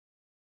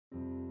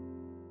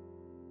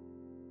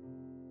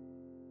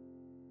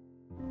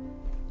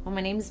Well,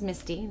 my name's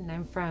Misty, and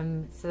I'm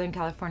from Southern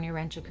California,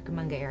 Rancho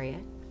Cucamonga area.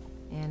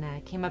 And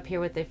I came up here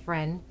with a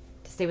friend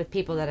to stay with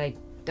people that I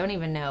don't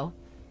even know,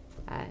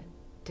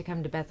 to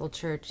come to Bethel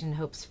Church in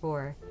hopes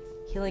for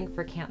healing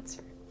for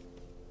cancer.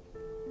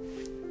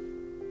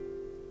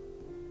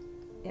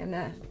 And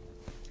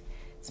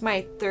it's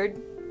my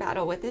third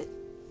battle with it.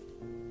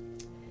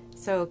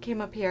 So came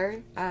up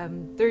here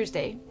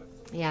Thursday.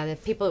 Yeah, the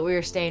people that we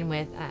were staying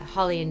with,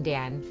 Holly and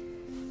Dan,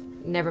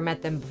 never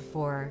met them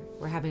before.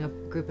 We're having a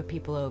group of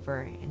people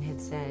over,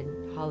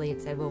 and Holly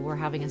had said, well, we're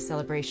having a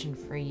celebration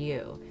for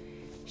you.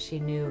 She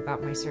knew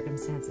about my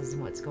circumstances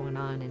and what's going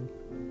on,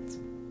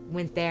 and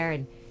went there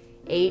and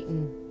ate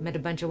and met a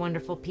bunch of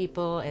wonderful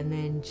people. And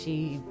then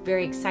she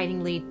very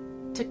excitingly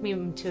took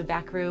me to a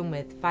back room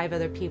with 5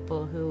 other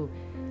people who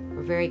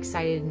were very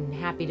excited and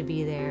happy to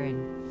be there.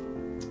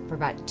 And for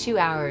about 2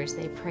 hours,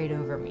 they prayed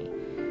over me.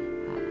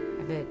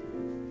 I have a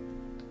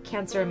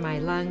cancer in my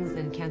lungs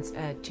and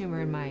a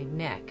tumor in my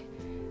neck.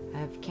 I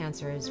have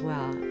cancer as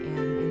well. And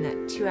in that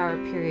 2-hour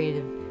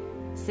period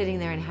of sitting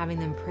there and having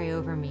them pray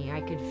over me,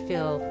 I could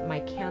feel my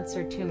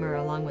cancer tumor,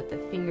 along with the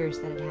fingers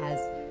that it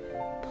has,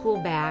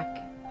 pull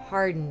back,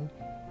 harden,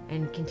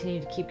 and continue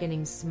to keep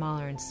getting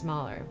smaller and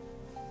smaller.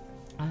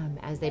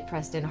 As they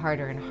pressed in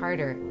harder and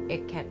harder,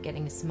 it kept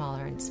getting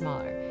smaller and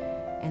smaller.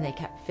 And they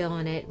kept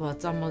feeling it. Well,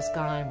 it's almost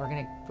gone. We're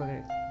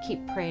gonna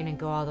keep praying and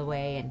go all the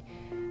way. And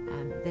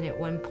then at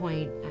one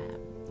point,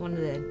 one of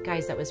the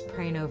guys that was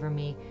praying over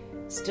me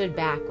stood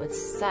back with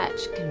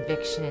such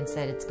conviction and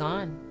said, "It's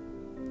gone.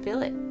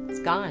 Feel it.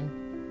 It's gone."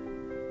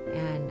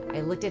 And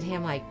I looked at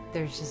him like,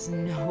 there's just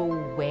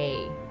no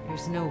way.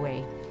 There's no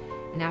way.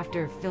 And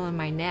after feeling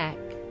my neck,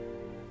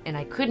 and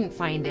I couldn't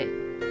find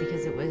it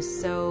because it was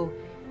so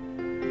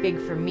big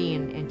for me,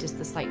 and just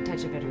the slight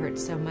touch of it hurt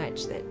so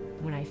much, that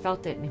when I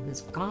felt it and it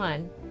was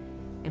gone,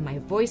 and my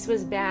voice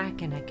was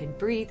back, and I could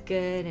breathe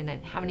good, and I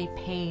didn't have any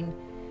pain,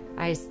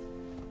 I just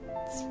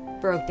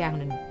broke down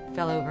and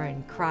fell over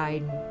and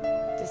cried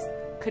and just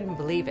couldn't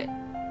believe it.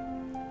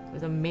 It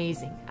was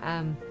amazing.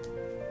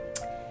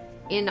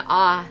 In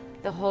awe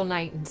the whole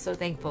night, and so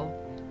thankful.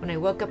 When I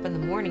woke up in the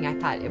morning, I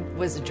thought it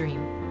was a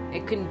dream.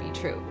 It couldn't be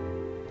true.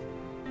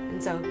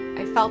 And so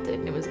I felt it,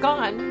 and it was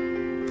gone.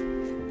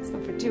 So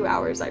for 2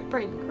 hours, I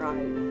prayed and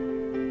cried.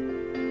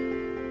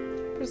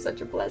 It was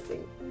such a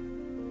blessing.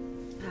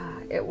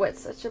 It was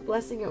such a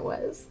blessing, it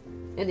was.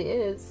 And it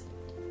is.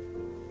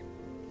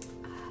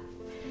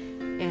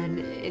 And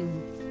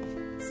in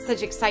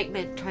such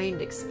excitement trying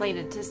to explain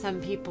it to some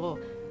people,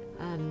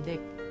 they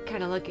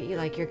kind of look at you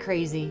like you're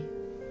crazy.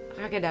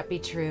 How could that be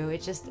true?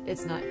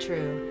 It's not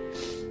true.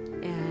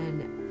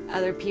 And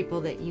other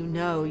people that you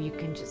know, you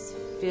can just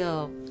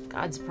feel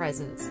God's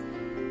presence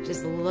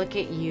just look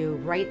at you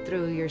right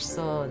through your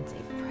soul and say,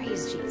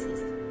 "Praise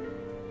Jesus."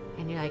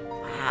 And you're like,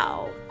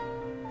 wow.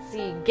 So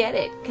you get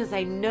it, because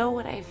I know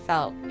what I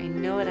felt, I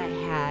know what I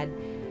had,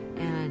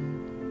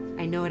 and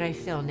I know what I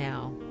feel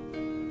now.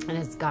 And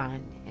it's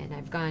gone. And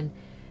I've gone,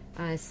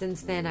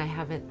 since then I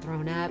haven't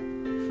thrown up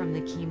from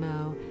the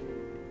chemo.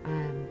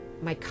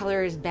 My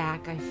color is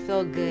back. I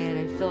feel good.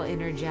 I feel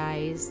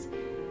energized.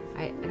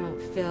 I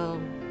don't feel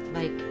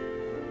like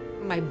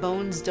my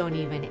bones don't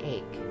even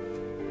ache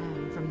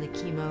from the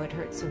chemo. It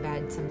hurts so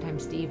bad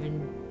sometimes to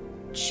even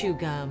chew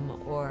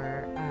gum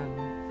or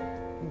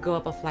go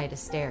up a flight of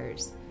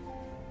stairs.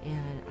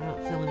 And I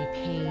don't feel any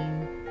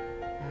pain.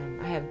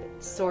 I have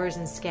sores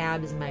and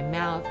scabs in my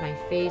mouth, my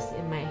face,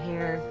 in my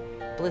hair,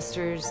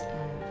 blisters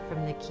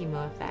from the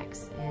chemo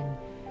effects. And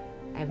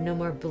I have no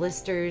more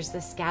blisters. The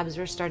scabs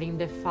are starting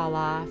to fall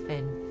off,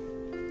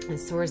 and the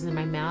sores in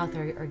my mouth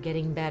are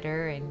getting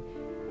better. And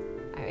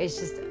it's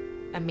just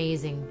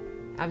amazing,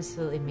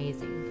 absolutely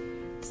amazing.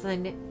 So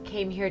then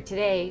came here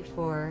today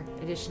for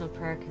additional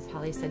prayer, because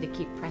Holly said to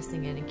keep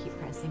pressing in and keep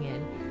pressing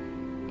in.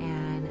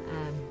 And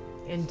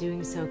in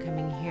doing so,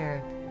 coming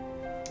here,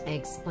 I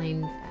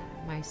explained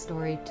my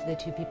story to the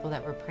 2 people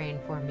that were praying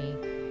for me,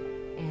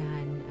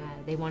 and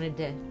they wanted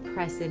to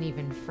press in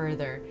even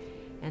further.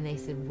 And they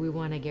said, "We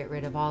want to get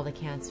rid of all the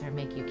cancer and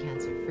make you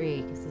cancer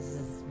free, because this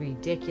is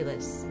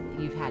ridiculous.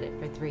 You've had it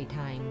for 3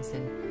 times,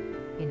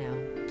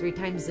 and 3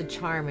 times the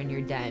charm and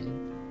you're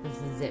done. This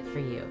is it for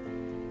you."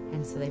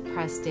 And so they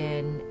pressed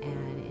in,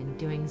 and in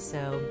doing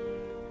so,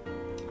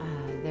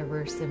 there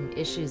were some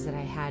issues that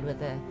I had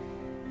with a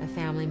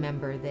family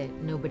member that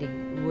nobody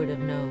would have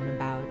known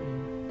about.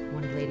 And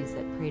one of the ladies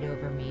that prayed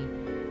over me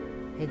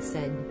had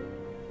said,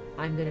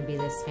 "I'm going to be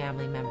this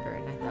family member."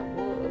 And I thought,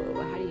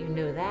 whoa, how do you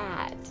know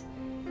that?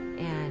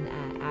 And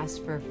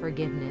asked for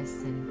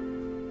forgiveness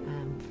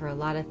and for a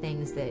lot of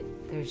things that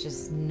there's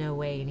just no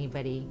way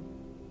anybody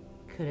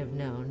could have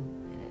known.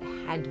 And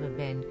it had to have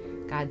been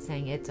God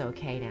saying, "It's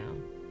okay now.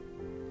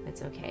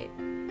 It's okay."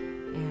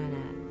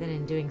 And then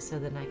in doing so,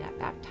 then I got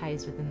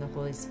baptized within the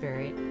Holy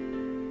Spirit.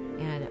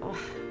 And oh,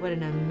 what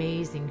an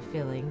amazing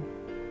feeling,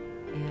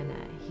 and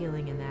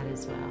healing in that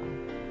as well.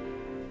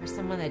 For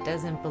someone that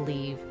doesn't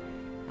believe,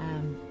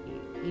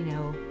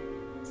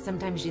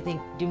 sometimes you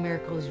think, do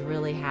miracles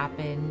really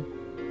happen?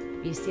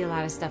 You see a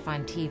lot of stuff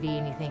on TV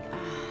and you think,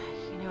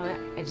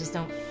 I just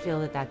don't feel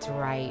that that's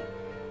right.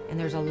 And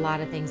there's a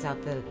lot of things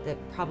out there that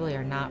probably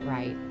are not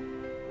right.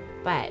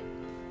 But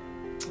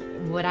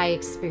what I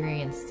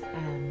experienced,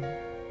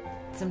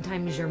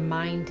 sometimes your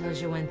mind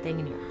tells you one thing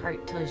and your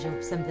heart tells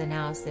you something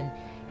else,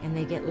 and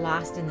they get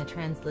lost in the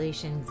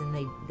translations,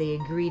 and they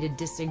agree to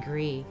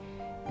disagree.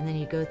 And then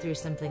you go through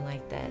something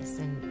like this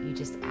and you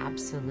just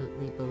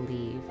absolutely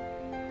believe.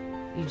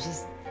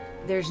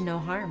 There's no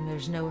harm,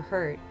 there's no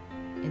hurt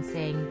in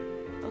saying,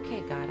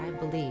 okay, God, I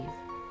believe,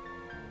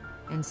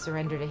 and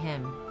surrender to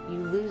Him. You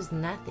lose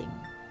nothing,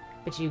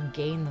 but you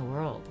gain the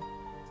world.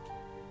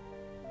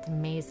 It's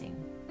amazing.